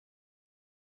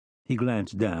He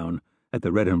glanced down at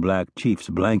the red and black chief's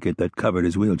blanket that covered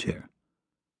his wheelchair.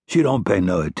 "She don't pay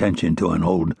no attention to an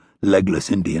old legless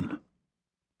Indian."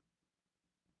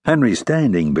 Henry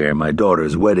Standing Bear, my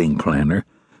daughter's wedding planner,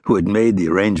 who had made the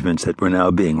arrangements that were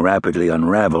now being rapidly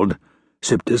unraveled,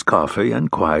 sipped his coffee and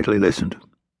quietly listened.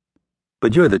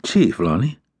 "But you're the chief,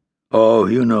 Lonnie." "Oh,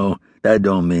 you know, that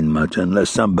don't mean much unless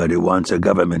somebody wants a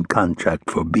government contract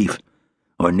for beef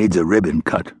or needs a ribbon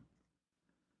cut."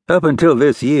 Up until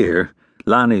this year,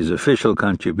 Lonnie's official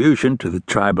contribution to the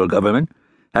tribal government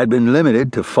had been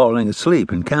limited to falling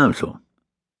asleep in council.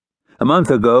 A month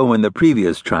ago, when the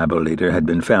previous tribal leader had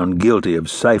been found guilty of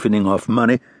siphoning off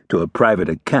money to a private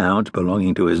account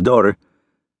belonging to his daughter,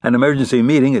 an emergency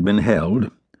meeting had been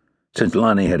held. Since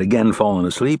Lonnie had again fallen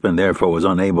asleep and therefore was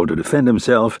unable to defend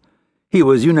himself, he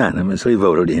was unanimously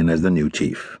voted in as the new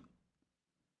chief.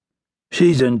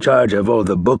 "She's in charge of all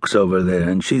the books over there,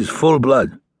 and she's full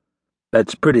blood.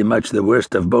 That's pretty much the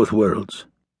worst of both worlds."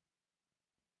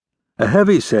 A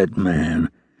heavy-set man,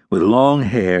 with long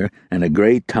hair and a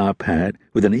gray top hat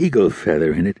with an eagle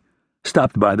feather in it,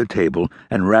 stopped by the table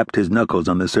and rapped his knuckles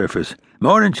on the surface.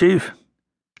 "Morning, Chief."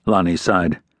 Lonnie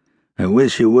sighed. "I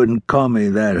wish you wouldn't call me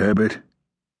that, Herbert."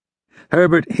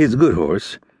 Herbert, his good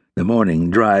horse, the morning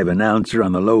drive announcer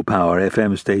on the low-power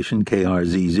FM station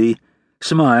KRZZ,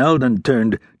 smiled and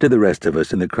turned to the rest of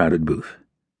us in the crowded booth.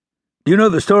 "Do you know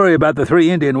the story about the 3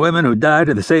 Indian women who died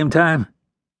at the same time?"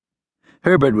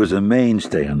 Herbert was a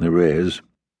mainstay on the res,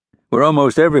 where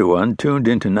almost everyone tuned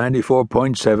into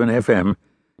 94.7 FM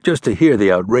just to hear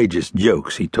the outrageous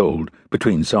jokes he told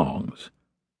between songs.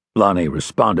 Lonnie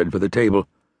responded for the table.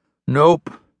 "Nope."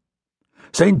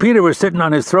 "St. Peter was sitting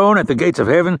on his throne at the gates of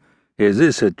heaven. Is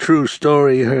this a true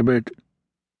story, Herbert?"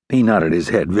 He nodded his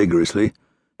head vigorously,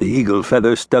 the eagle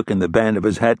feather stuck in the band of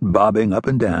his hat bobbing up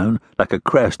and down like a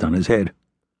crest on his head.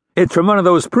 "It's from one of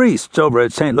those priests over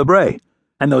at St. Labray,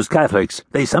 and those Catholics,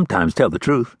 they sometimes tell the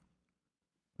truth."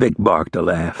 Vic barked a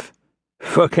laugh.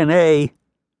 "Fucking A."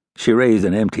 She raised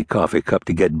an empty coffee cup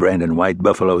to get Brandon White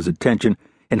Buffalo's attention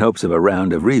in hopes of a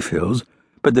round of refills,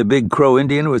 but the big Crow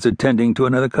Indian was attending to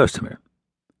another customer.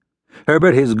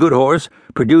 Herbert, his good horse,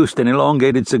 produced an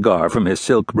elongated cigar from his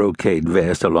silk brocade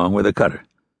vest along with a cutter.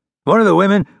 "One of the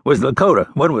women was Lakota,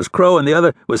 one was Crow, and the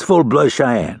other was full-blood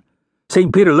Cheyenne.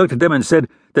 St. Peter looked at them and said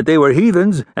that they were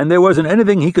heathens and there wasn't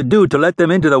anything he could do to let them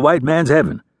into the white man's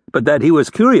heaven, but that he was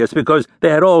curious because they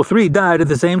had all 3 died at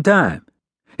the same time.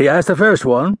 He asked the first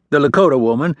one, the Lakota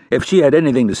woman, if she had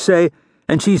anything to say,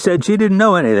 and she said she didn't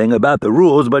know anything about the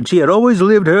rules, but she had always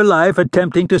lived her life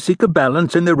attempting to seek a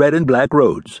balance in the red and black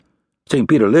roads. St.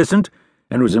 Peter listened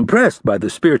and was impressed by the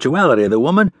spirituality of the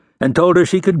woman and told her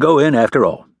she could go in after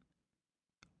all."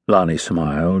 Lonnie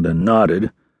smiled and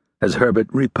nodded as Herbert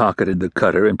repocketed the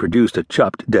cutter and produced a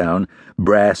chopped-down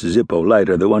brass Zippo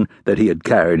lighter, the one that he had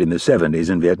carried in the 70s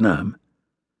in Vietnam.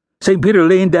 St. Peter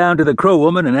leaned down to the Crow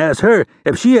woman and asked her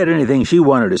if she had anything she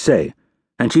wanted to say,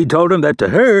 and she told him that to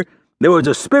her there was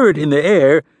a spirit in the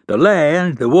air, the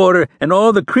land, the water, and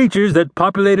all the creatures that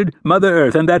populated Mother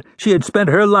Earth, and that she had spent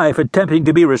her life attempting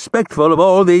to be respectful of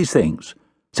all these things.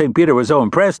 St. Peter was so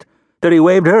impressed that he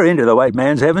waved her into the white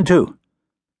man's heaven, too.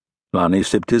 Lonnie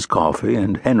sipped his coffee,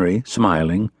 and Henry,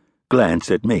 smiling, glanced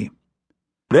at me.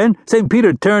 Then St.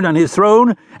 Peter turned on his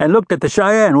throne and looked at the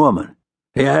Cheyenne woman.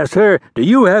 He asked her, "Do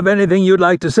you have anything you'd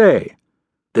like to say?"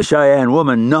 The Cheyenne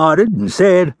woman nodded and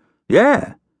said,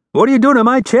 "Yeah, what are you doing in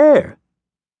my chair?"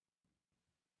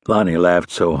 Lonnie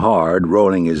laughed so hard,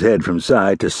 rolling his head from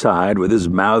side to side with his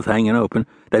mouth hanging open,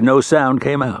 that no sound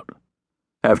came out.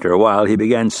 After a while he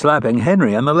began slapping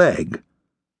Henry on the leg.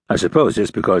 I suppose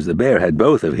just because the bear had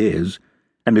both of his,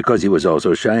 and because he was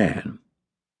also Cheyenne.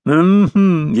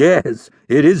 Yes,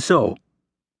 it is so."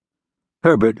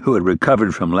 Herbert, who had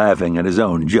recovered from laughing at his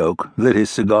own joke, lit his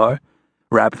cigar,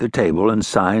 rapped the table, and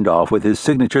signed off with his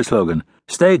signature slogan,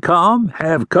 "Stay calm,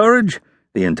 have courage,"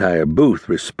 the entire booth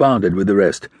responded with the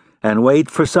rest, "and wait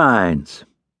for signs."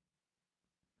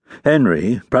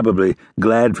 Henry, probably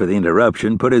glad for the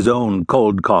interruption, put his own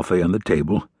cold coffee on the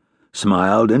table,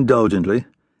 smiled indulgently,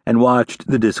 and watched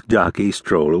the disc jockey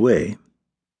stroll away.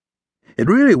 It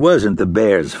really wasn't the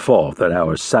bear's fault that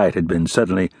our site had been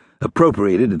suddenly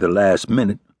appropriated at the last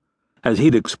minute. As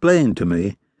he'd explained to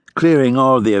me, clearing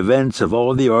all the events of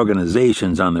all the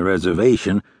organizations on the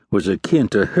reservation was akin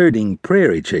to herding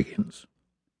prairie chickens.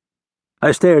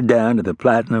 I stared down at the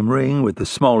platinum ring with the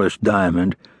smallish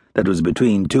diamond that was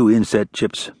between 2 inset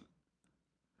chips.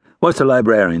 "What's the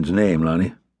librarian's name,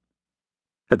 Lonnie?"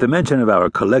 At the mention of our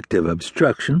collective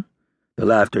obstruction, the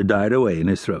laughter died away in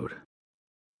his throat.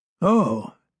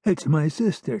 "Oh, it's my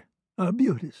sister,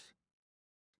 Arbutus."